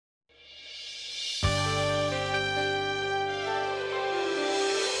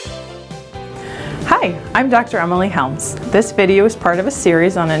Hi, I'm Dr. Emily Helms. This video is part of a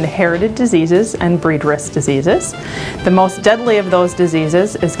series on inherited diseases and breed risk diseases. The most deadly of those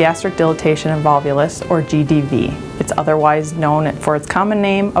diseases is Gastric Dilatation Volvulus, or GDV. It's otherwise known for its common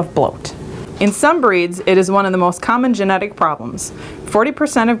name of bloat. In some breeds, it is one of the most common genetic problems.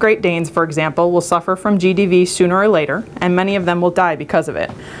 40% of Great Danes, for example, will suffer from GDV sooner or later, and many of them will die because of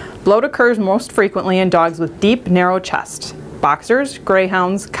it. Bloat occurs most frequently in dogs with deep, narrow chests. Boxers,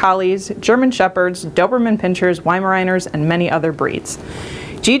 greyhounds, collies, German shepherds, Doberman pinschers, Weimaraners, and many other breeds.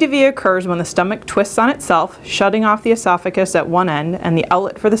 GDV occurs when the stomach twists on itself, shutting off the esophagus at one end and the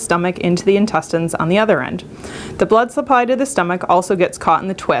outlet for the stomach into the intestines on the other end. The blood supply to the stomach also gets caught in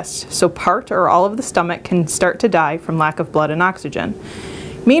the twist, so part or all of the stomach can start to die from lack of blood and oxygen.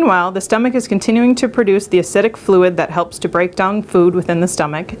 Meanwhile, the stomach is continuing to produce the acidic fluid that helps to break down food within the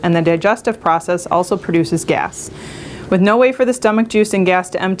stomach, and the digestive process also produces gas. With no way for the stomach juice and gas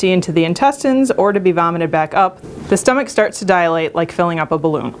to empty into the intestines or to be vomited back up, the stomach starts to dilate like filling up a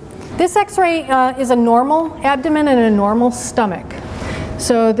balloon. This x-ray is a normal abdomen and a normal stomach.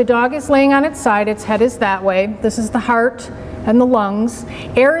 So the dog is laying on its side, its head is that way. This is the heart and the lungs.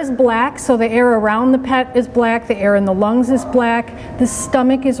 Air is black, so the air around the pet is black, the air in the lungs is black. The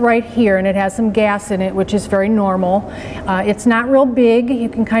stomach is right here and it has some gas in it, which is very normal. It's not real big. You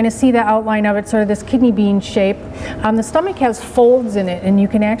can kind of see the outline of it, sort of this kidney bean shape. The stomach has folds in it, and you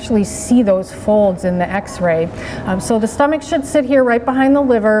can actually see those folds in the x-ray. So the stomach should sit here right behind the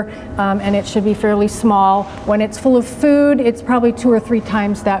liver, and it should be fairly small. When it's full of food, it's probably 2 or 3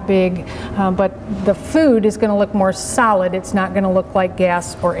 times that big, but the food is going to look more solid. It's not going to look like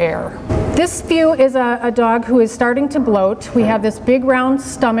gas or air. This view is a dog who is starting to bloat. We have this big round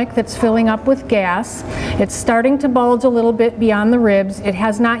stomach that's filling up with gas. It's starting to bulge a little bit beyond the ribs. It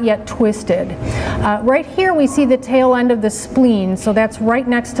has not yet twisted. Right here we see the tail end of the spleen, so that's right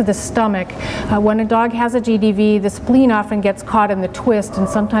next to the stomach. When a dog has a GDV, the spleen often gets caught in the twist, and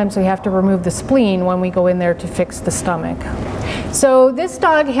sometimes we have to remove the spleen when we go in there to fix the stomach. So this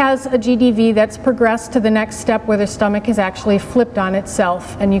dog has a GDV that's progressed to the next step where the stomach is actually flipped on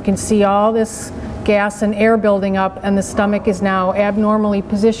itself, and you can see all this gas and air building up, and the stomach is now abnormally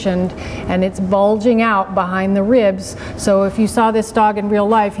positioned and it's bulging out behind the ribs. So if you saw this dog in real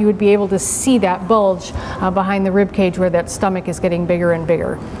life, you would be able to see that bulge behind the rib cage where that stomach is getting bigger and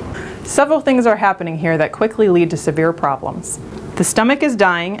bigger. Several things are happening here that quickly lead to severe problems. The stomach is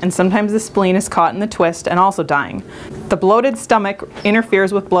dying, and sometimes the spleen is caught in the twist and also dying. The bloated stomach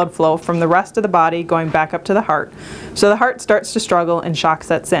interferes with blood flow from the rest of the body going back up to the heart, so the heart starts to struggle and shock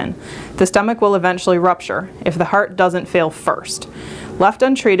sets in. The stomach will eventually rupture if the heart doesn't fail first. Left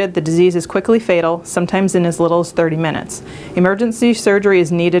untreated, the disease is quickly fatal, sometimes in as little as 30 minutes. Emergency surgery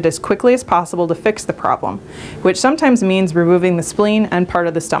is needed as quickly as possible to fix the problem, which sometimes means removing the spleen and part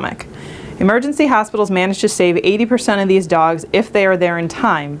of the stomach. Emergency hospitals manage to save 80% of these dogs if they are there in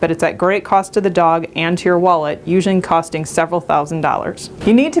time, but it's at great cost to the dog and to your wallet, usually costing several $1,000s.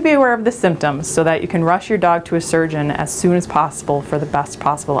 You need to be aware of the symptoms so that you can rush your dog to a surgeon as soon as possible for the best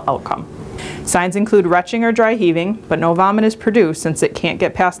possible outcome. Signs include retching or dry heaving, but no vomit is produced since it can't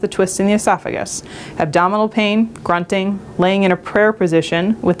get past the twist in the esophagus. Abdominal pain, grunting, laying in a prayer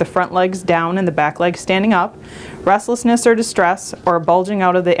position with the front legs down and the back legs standing up, restlessness or distress, or bulging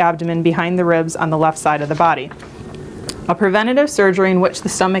out of the abdomen behind the ribs on the left side of the body. A preventative surgery in which the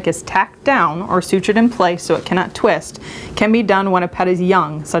stomach is tacked down or sutured in place so it cannot twist can be done when a pet is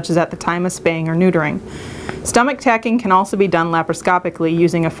young, such as at the time of spaying or neutering. Stomach tacking can also be done laparoscopically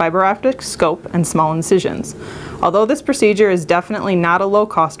using a fiber optic scope and small incisions. Although this procedure is definitely not a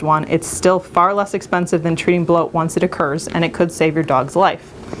low-cost one, it's still far less expensive than treating bloat once it occurs, and it could save your dog's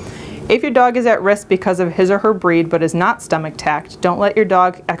life. If your dog is at risk because of his or her breed but is not stomach tacked, don't let your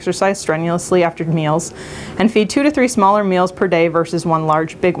dog exercise strenuously after meals, and feed 2 to 3 smaller meals per day versus 1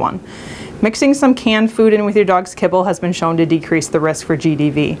 large big one. Mixing some canned food in with your dog's kibble has been shown to decrease the risk for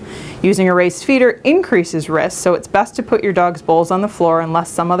GDV. Using a raised feeder increases risk, so it's best to put your dog's bowls on the floor unless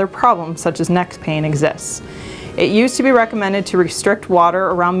some other problem, such as neck pain, exists. It used to be recommended to restrict water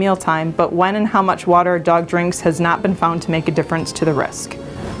around mealtime, but when and how much water a dog drinks has not been found to make a difference to the risk.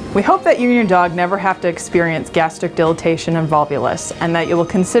 We hope that you and your dog never have to experience gastric dilatation and volvulus, and that you will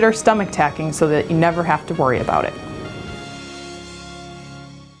consider stomach tacking so that you never have to worry about it.